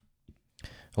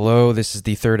Hello, this is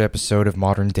the third episode of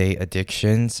Modern Day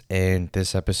Addictions, and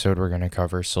this episode we're going to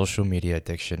cover social media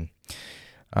addiction.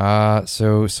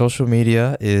 So social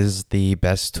media is the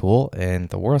best tool and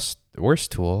the worst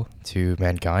tool to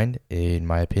mankind, in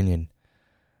my opinion.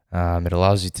 It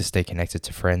allows you to stay connected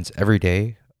to friends every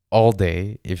day, all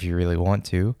day, if you really want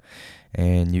to,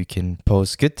 and you can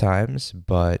post good times,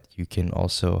 but you can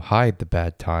also hide the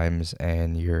bad times,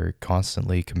 and you're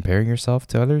constantly comparing yourself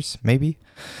to others, maybe.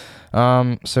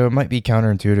 So it might be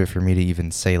counterintuitive for me to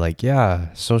even say like,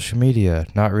 yeah, social media,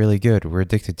 not really good. We're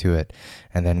addicted to it.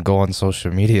 And then go on social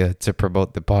media to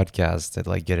promote the podcast and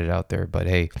like get it out there. But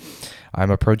hey, I'm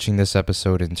approaching this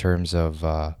episode in terms of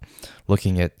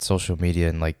looking at social media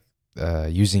and like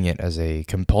using it as a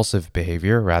compulsive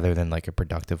behavior rather than like a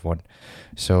productive one.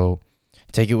 So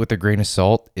take it with a grain of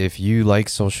salt. If you like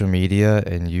social media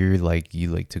and you like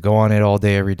to go on it all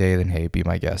day every day, then hey, be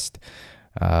my guest.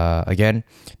 Again,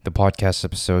 the podcast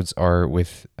episodes are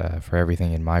with for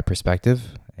everything in my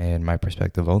perspective and my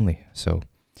perspective only. So,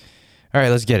 all right,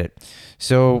 let's get it.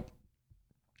 So,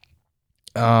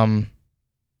 um,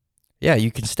 yeah, you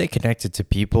can stay connected to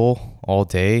people all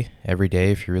day, every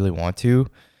day if you really want to,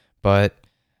 but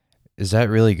is that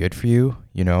really good for you?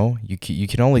 You know, you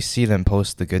can only see them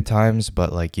post the good times,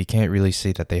 but like you can't really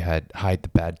see that they had hide the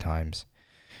bad times,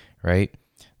 right?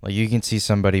 Like you can see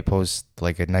somebody post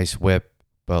like a nice whip,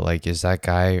 but like is that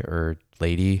guy or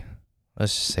lady,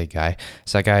 let's just say guy,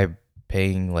 is that guy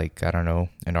paying like, I don't know,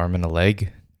 an arm and a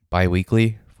leg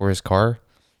bi-weekly for his car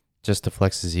just to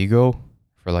flex his ego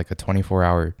for like a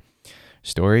 24-hour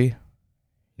story? You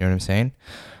know what I'm saying?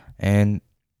 And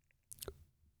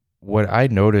what I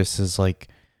notice is like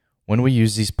when we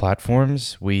use these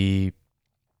platforms, we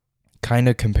kind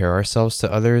of compare ourselves to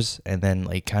others and then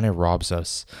like kind of robs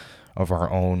us of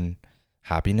our own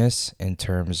happiness in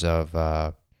terms of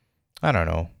I don't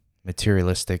know,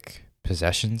 materialistic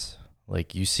possessions.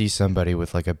 Like you see somebody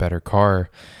with like a better car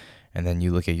and then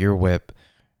you look at your whip,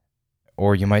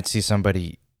 or you might see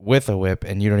somebody with a whip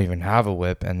and you don't even have a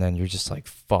whip, and then you're just like,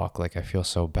 fuck, like I feel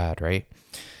so bad, right?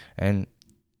 And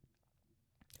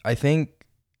I think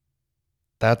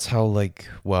that's how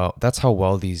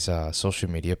well these social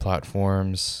media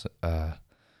platforms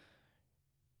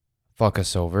fuck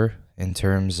us over in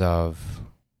terms of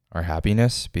our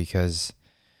happiness, because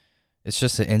it's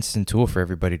just an instant tool for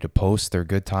everybody to post their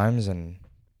good times, and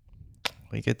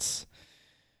like it's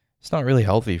not really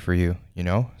healthy for you, you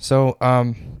know? So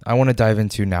I want to dive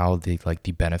into now the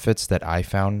benefits that I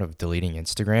found of deleting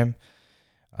Instagram.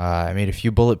 I made a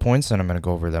few bullet points and I'm going to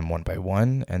go over them one by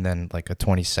one, and then like a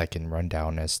 20-second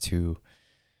rundown as to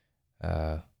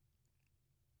uh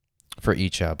for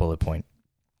each bullet point.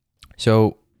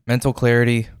 So mental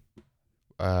clarity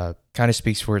kind of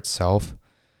speaks for itself.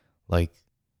 Like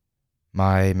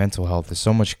my mental health is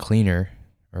so much cleaner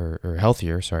or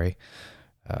healthier, sorry,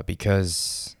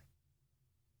 because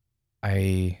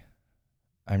I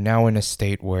I'm now in a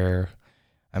state where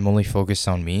I'm only focused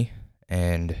on me,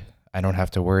 and I don't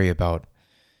have to worry about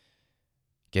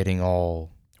getting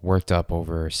all worked up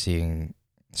over seeing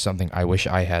something I wish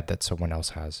I had that someone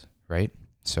else has, right?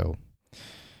 So,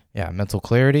 yeah, mental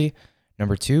clarity.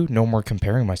 Number 2, no more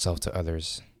comparing myself to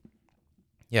others.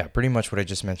 Yeah, pretty much what I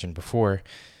just mentioned before.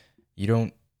 You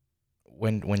don't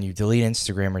when you delete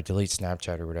Instagram or delete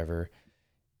Snapchat or whatever,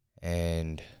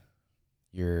 and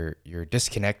you're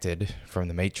disconnected from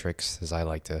the matrix, as I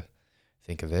like to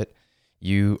think of it.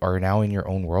 You are now in your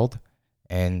own world,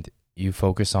 and you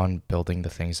focus on building the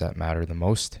things that matter the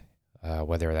most,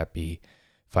 whether that be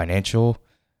financial,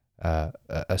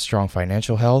 a strong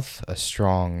financial health, a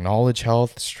strong knowledge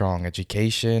health, strong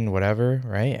education, whatever,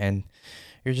 right? And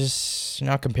you're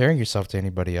not comparing yourself to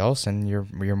anybody else, and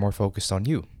you're more focused on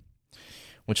you,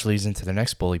 which leads into the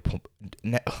next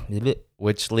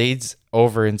which leads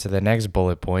over into the next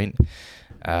bullet point.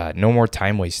 No more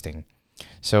time wasting.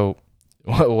 So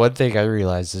one thing I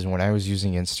realized is when I was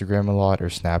using Instagram a lot or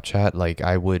Snapchat, like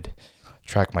I would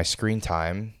track my screen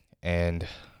time, and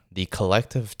the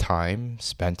collective time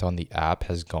spent on the app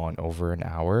has gone over an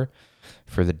hour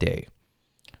for the day.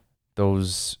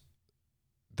 Those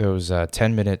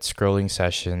 10-minute scrolling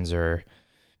sessions or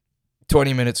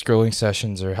 20-minute scrolling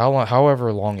sessions, or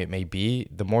however long it may be,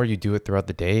 the more you do it throughout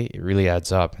the day, it really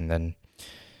adds up. And then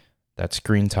that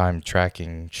screen time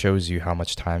tracking shows you how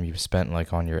much time you've spent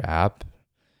like on your app,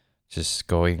 just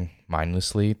going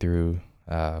mindlessly through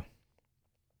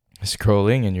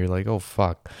scrolling, and you're like, oh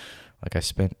fuck, like I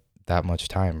spent that much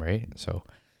time, right? So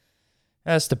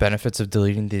that's the benefits of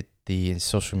deleting the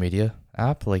social media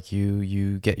app. Like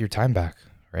you get your time back,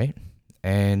 right?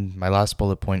 And my last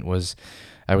bullet point was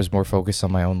I was more focused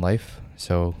on my own life.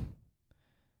 So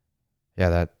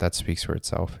yeah, that speaks for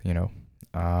itself,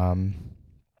 Um,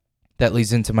 that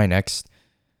leads into my next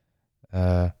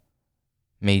uh,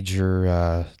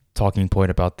 major talking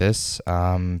point about this,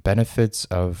 benefits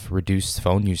of reduced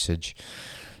phone usage.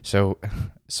 So,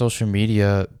 social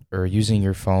media or using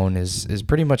your phone is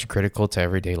pretty much critical to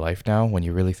everyday life now when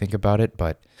you really think about it.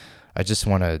 But I just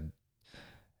want to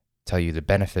tell you the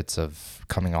benefits of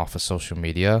coming off of social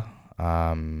media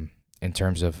in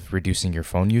terms of reducing your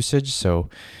phone usage. So,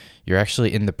 you're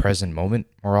actually in the present moment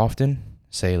more often.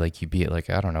 Say, like, you be at, like,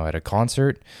 I don't know, at a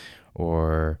concert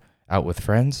or out with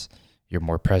friends, you're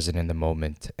more present in the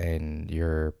moment and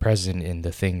you're present in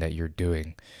the thing that you're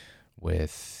doing,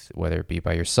 with whether it be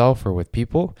by yourself or with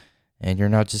people, and you're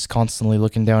not just constantly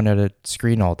looking down at a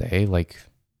screen all day, like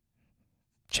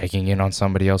checking in on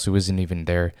somebody else who isn't even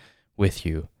there with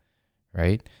you,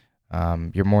 right?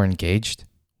 You're more engaged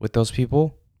with those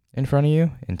people in front of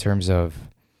you in terms of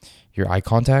your eye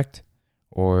contact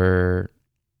or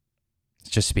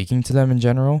just speaking to them in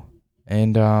general.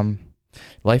 And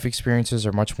life experiences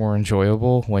are much more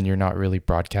enjoyable when you're not really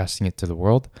broadcasting it to the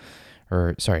world.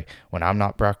 Or, sorry, when I'm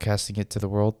not broadcasting it to the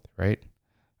world, right?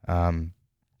 Um,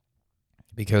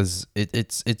 because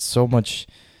it's so much.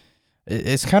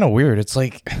 It's kind of weird. It's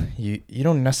like you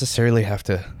don't necessarily have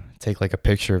to take like a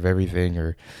picture of everything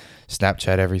or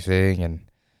Snapchat everything, and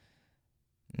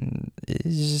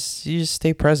you just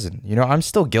stay present. I'm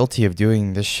still guilty of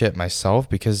doing this shit myself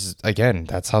because, again,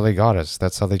 that's how they got us.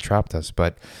 That's how they trapped us.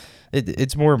 But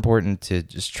it's more important to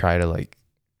just try to like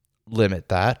limit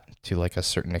that to like a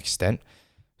certain extent,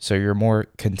 so you're more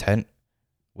content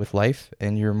with life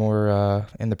and you're more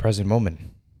in the present moment.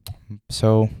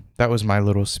 So that was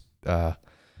uh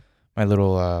my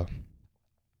little uh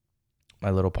my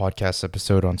little podcast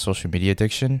episode on social media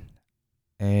addiction,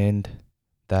 and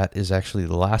that is actually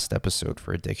the last episode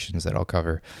for addictions that I'll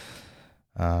cover.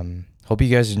 Hope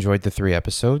you guys enjoyed the 3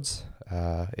 episodes.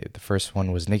 The first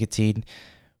one was nicotine,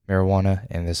 marijuana,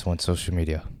 and this one social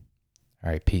media. All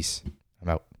right, peace. I'm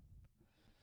out.